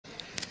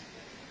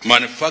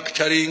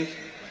manufacturing,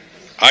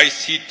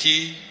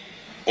 ICT,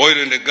 oil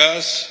and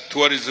gas,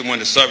 tourism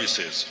and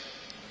services.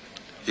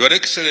 Your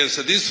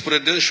Excellency, this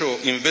Presidential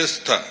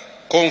Investor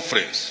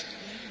Conference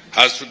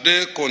has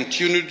today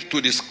continued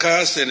to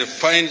discuss and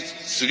find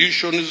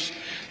solutions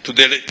to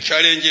the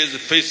challenges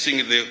facing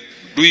the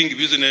doing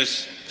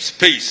business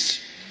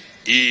space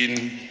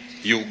in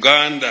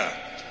Uganda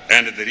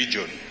and the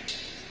region.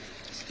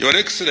 Your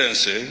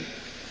Excellency,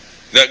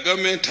 the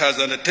government has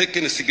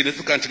undertaken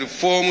significant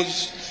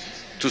reforms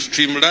to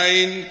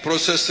streamline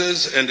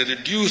processes and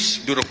reduce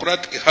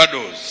bureaucratic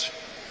hurdles.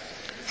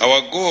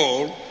 Our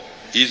goal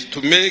is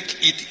to make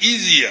it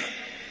easier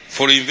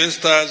for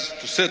investors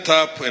to set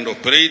up and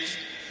operate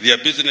their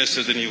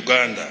businesses in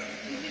Uganda.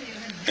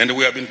 And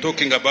we have been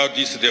talking about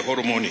this the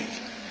whole morning.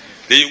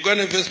 The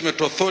Uganda Investment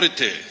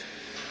Authority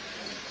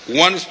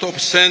One-Stop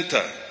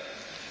Center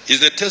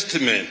is a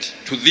testament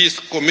to this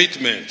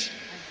commitment.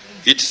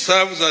 It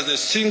serves as a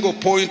single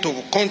point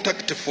of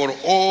contact for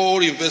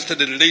all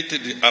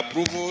investor-related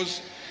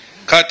approvals,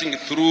 cutting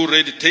through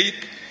red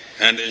tape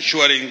and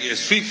ensuring a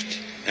swift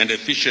and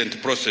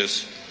efficient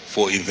process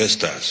for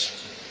investors.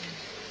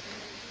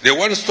 The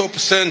One-Stop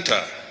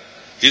Center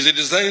is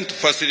designed to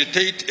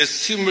facilitate a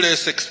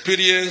seamless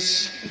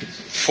experience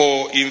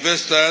for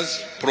investors,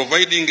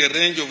 providing a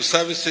range of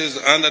services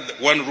under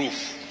one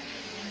roof.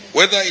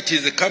 Whether it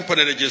is a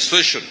company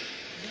registration,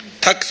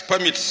 tax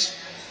permits,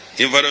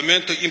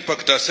 environmental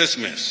impact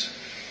assessments,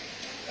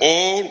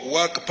 or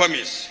work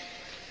permits,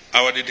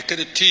 our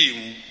dedicated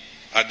team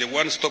at the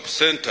One-Stop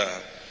Center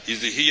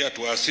is here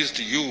to assist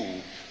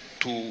you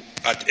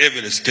at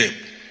every step.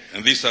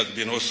 And this has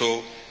been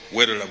also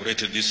well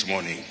elaborated this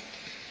morning.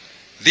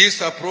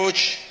 This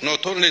approach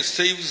not only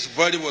saves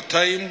valuable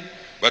time,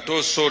 but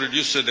also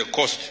reduces the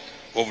cost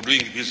of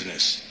doing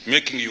business,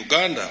 making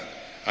Uganda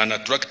an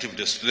attractive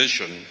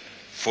destination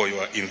for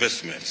your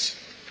investments.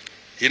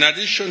 In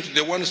addition to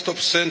the One-Stop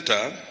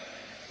Center,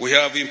 we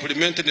have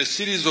implemented a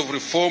series of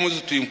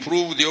reforms to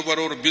improve the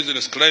overall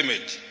business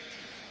climate.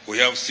 We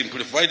have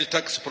simplified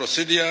tax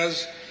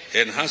procedures,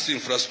 enhanced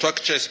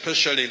infrastructure,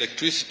 especially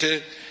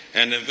electricity,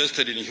 and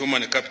invested in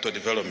human capital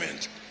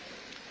development.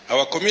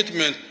 Our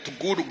commitment to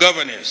good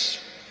governance,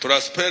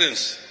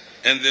 transparency,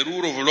 and the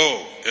rule of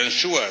law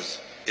ensures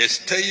a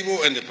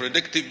stable and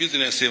predictable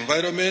business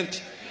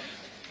environment.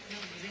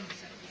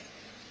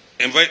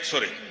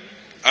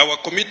 Our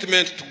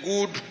commitment to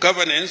good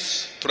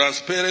governance,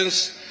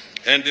 transparency,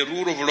 and the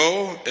rule of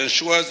law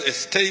ensures a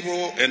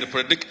stable and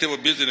predictable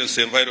business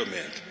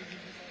environment.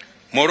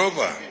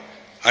 Moreover,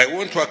 I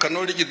want to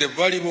acknowledge the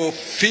valuable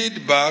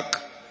feedback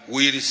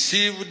we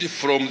received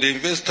from the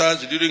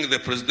investors during the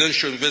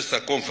Presidential Investor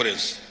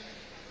Conference.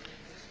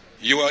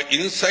 Your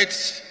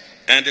insights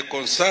and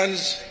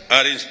concerns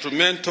are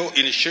instrumental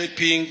in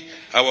shaping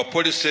our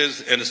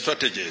policies and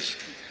strategies.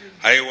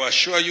 I will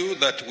assure you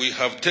that we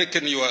have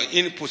taken your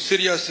input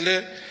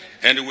seriously,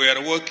 and we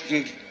are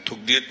working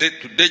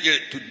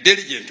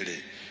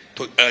diligently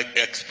to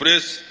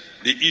express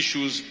the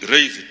issues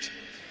raised.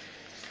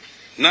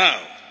 Now,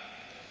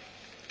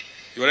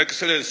 Your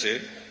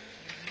Excellency,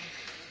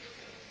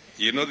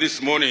 you know,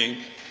 this morning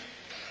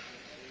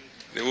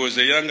there was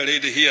a young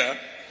lady here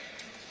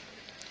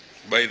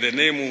by the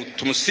name of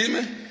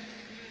Tumusime.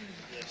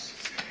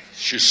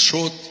 She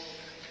showed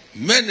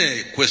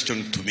many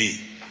questions to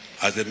me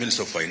as the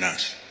Minister of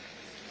Finance.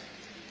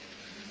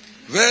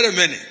 Very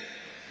many.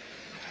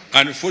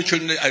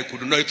 Unfortunately, I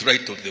could not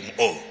write to them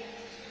all.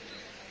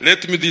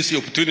 Let me this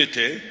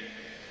opportunity,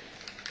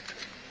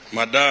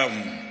 Madam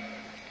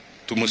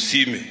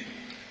Tumusime,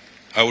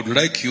 I would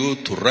like you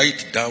to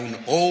write down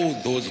all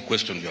those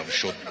questions you have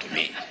shown to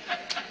me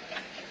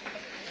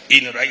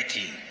in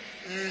writing,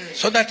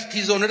 so that it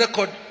is on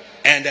record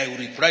and I will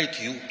reply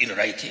to you in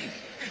writing.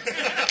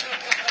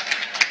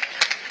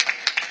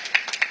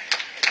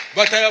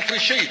 But I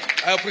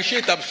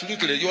appreciate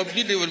absolutely. You have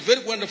done a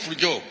very wonderful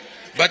job.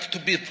 But to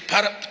be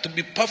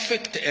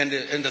perfect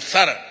and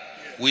thorough,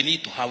 we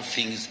need to have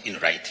things in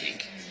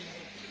writing.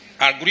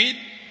 Agreed?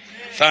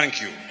 Thank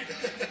you.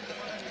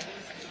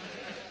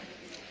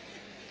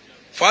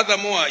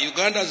 Furthermore,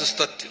 Uganda's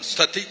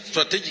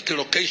strategic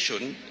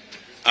location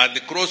at the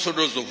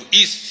crossroads of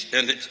East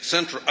and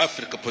Central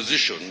Africa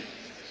position,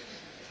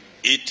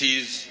 it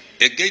is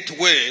a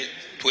gateway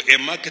to a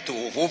market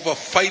of over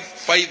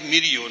 500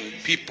 million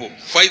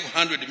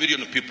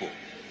people.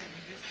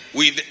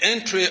 With the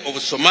entry of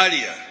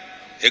Somalia,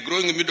 a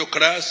growing middle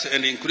class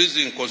and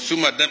increasing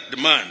consumer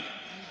demand,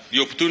 the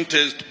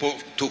opportunities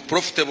to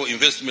profitable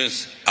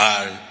investments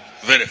are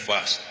very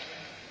vast.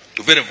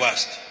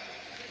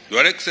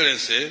 Your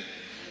Excellency,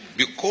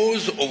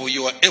 because of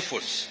your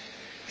efforts,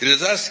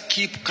 results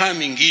keep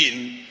coming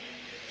in.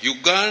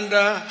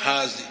 Uganda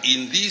has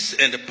in this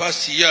and the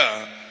past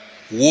year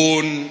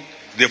won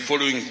the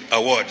following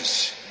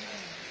awards.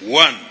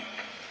 1,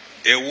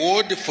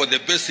 award for the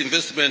best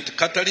investment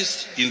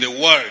catalyst in the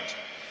world,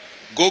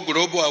 Go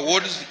Global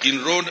Awards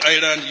in Rhode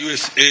Island,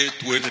 USA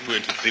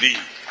 2023.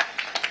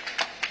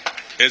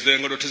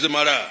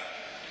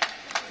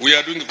 We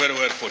are doing very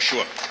well for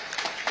sure.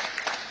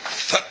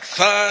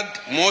 third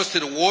most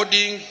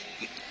rewarding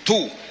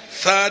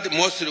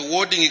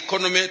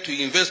economy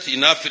to invest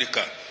in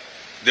Africa,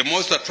 the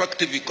most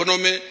attractive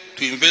economy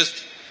to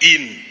invest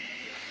in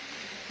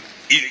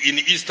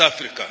East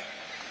Africa.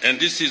 And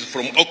this is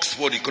from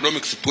Oxford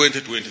Economics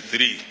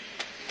 2023.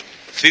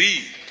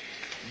 3,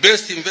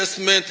 best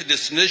investment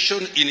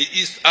destination in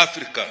East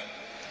Africa,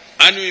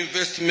 annual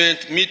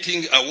investment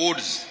meeting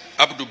awards in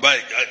Abu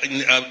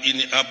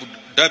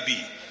Dhabi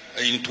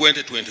in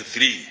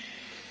 2023.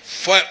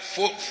 5,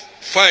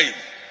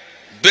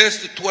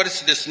 best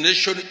tourist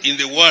destination in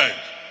the world.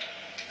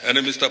 And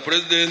Mr.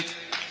 President,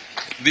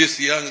 this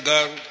young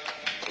girl,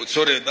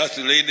 sorry, that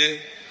lady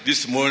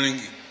this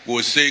morning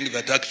was saying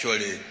that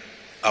actually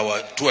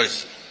our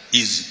tourism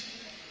is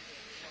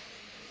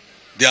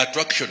the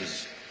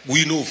attractions.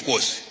 We know, of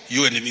course,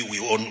 you and me,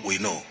 we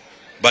know.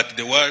 But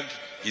the world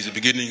is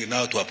beginning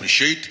now to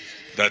appreciate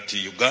that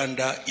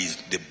Uganda is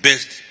the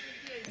best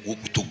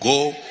to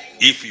go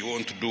if you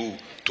want to do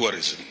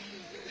tourism.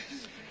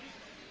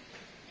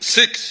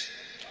 6,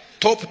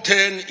 top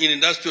 10 in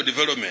industrial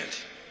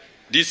development.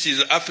 This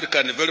is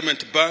African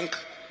Development Bank,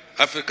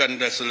 African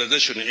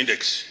Industrialization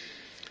Index.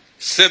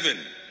 7,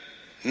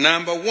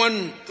 number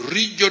 1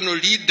 regional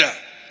leader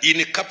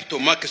in capital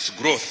markets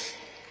growth.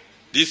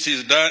 This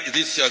has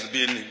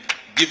been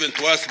given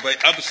to us by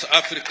ABS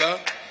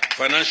Africa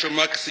Financial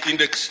Markets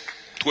Index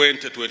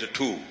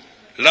 2022.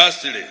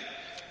 Lastly,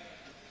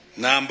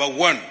 number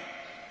 1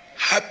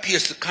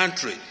 happiest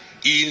country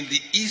in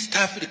the East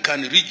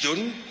African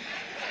region.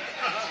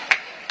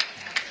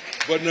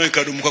 Let me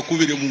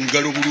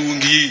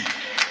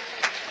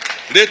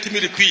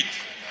repeat.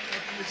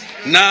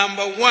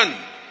 Number 1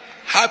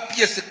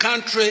 happiest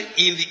country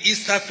in the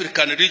East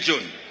African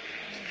region.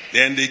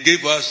 And they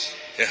gave us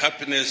a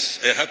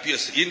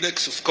happiest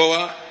index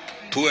score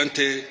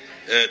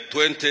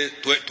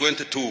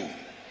 2022.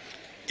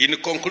 In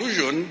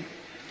conclusion,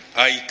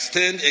 I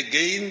extend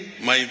again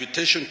my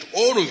invitation to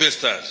all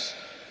investors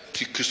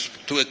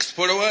to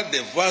explore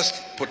the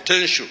vast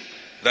potential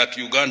that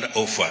Uganda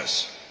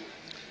offers.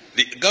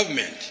 The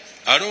government,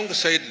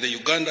 alongside the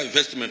Uganda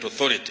Investment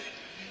Authority,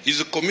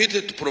 is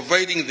committed to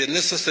providing the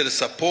necessary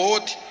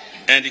support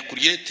and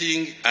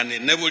creating an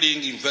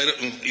enabling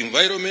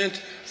environment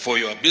for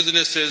your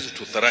businesses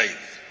to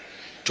thrive.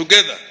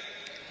 Together,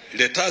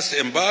 let us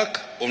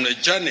embark on a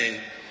journey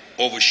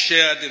of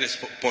shared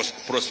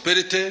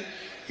prosperity,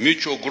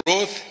 mutual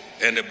growth,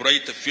 and a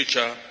brighter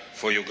future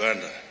for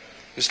Uganda.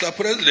 Mr.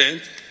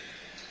 President,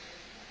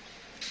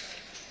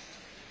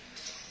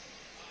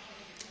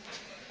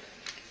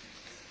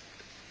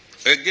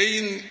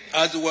 again,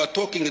 as we were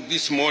talking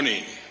this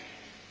morning,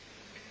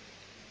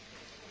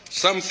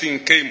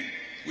 something came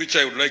which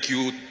I would like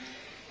you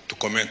to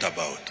comment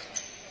about.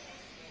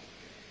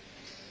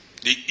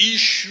 The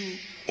issue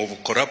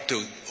of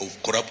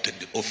corrupted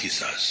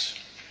officers.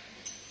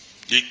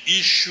 The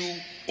issue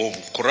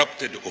of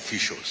corrupted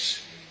officials.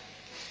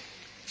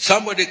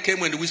 Somebody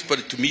came and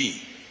whispered to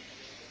me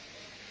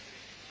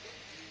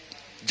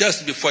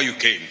just before you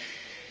came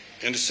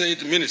and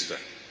said, Minister,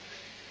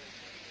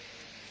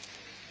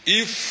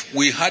 if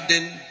we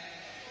hadn't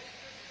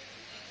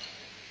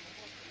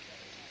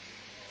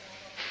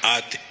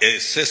at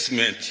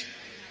assessment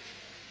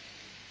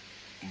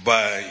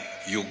by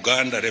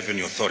Uganda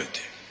Revenue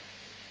Authority,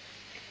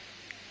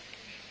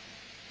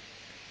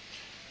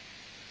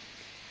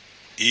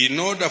 in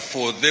order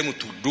for them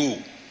to do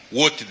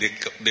what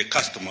the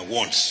customer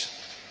wants,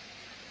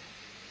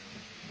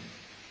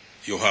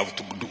 you have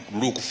to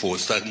look for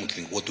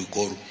something what we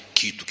call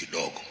kitu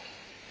kidogo.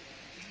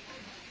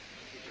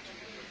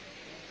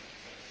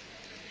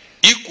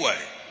 Equally,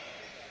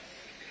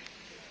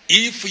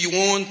 if you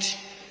want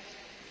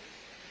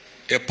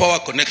a power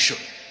connection,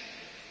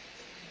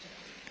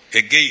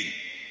 again,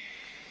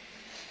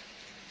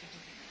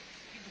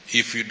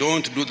 if you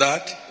don't do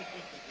that,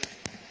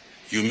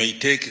 you may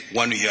take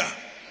 1 year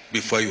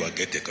before you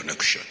get a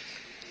connection.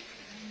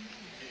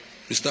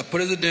 Mr.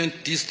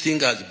 President, this thing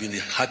has been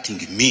hurting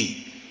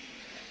me.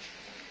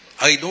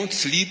 I don't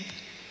sleep.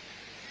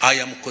 I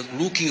am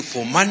looking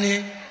for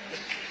money.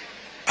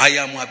 I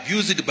am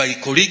abused by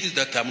colleagues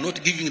that I'm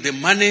not giving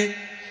them money.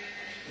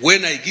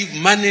 When I give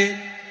money,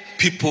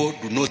 people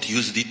do not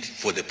use it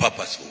for the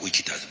purpose for which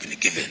it has been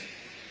given.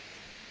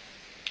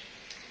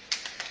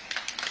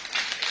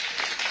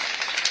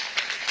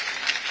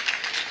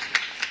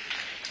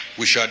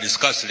 We shall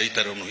discuss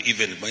later on,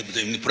 even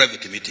in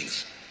private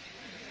meetings.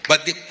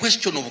 But the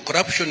question of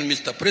corruption,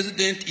 Mr.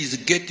 President, is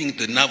getting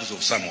the nerves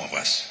of some of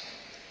us.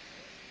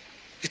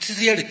 It is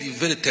really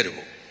very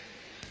terrible.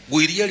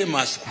 We really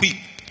must whip.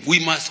 We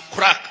must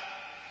crack.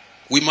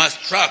 We must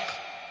track.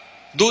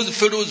 Those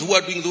fellows who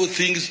are doing those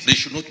things, they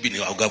should not be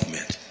in our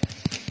government.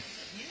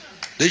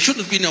 They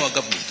shouldn't be in our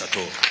government at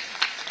all.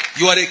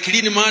 You are a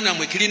clean man,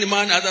 I'm a clean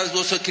man, others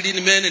also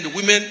clean men and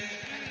women.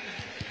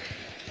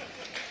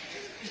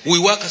 We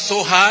work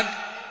so hard.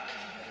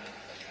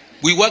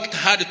 We worked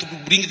hard to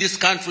bring this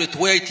country to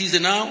where it is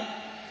now.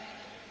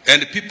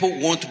 And people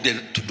want to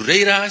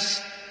derail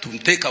us. to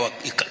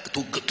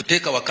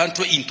take our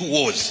country into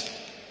wars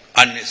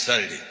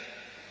unnecessarily.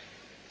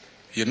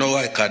 You know,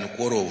 I can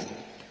quarrel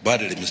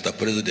badly, Mr.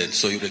 President,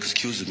 so you'll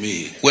excuse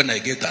me. When I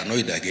get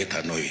annoyed, I get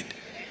annoyed.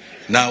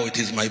 Now it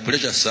is my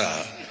pleasure,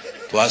 sir,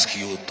 to ask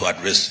you to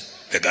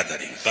address the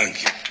gathering.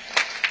 Thank you.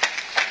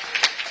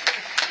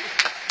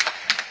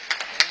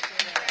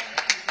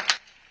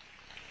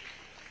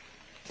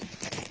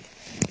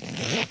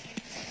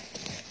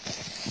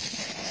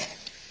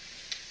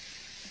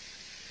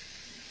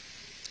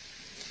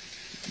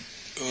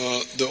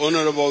 The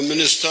honorable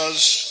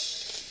ministers,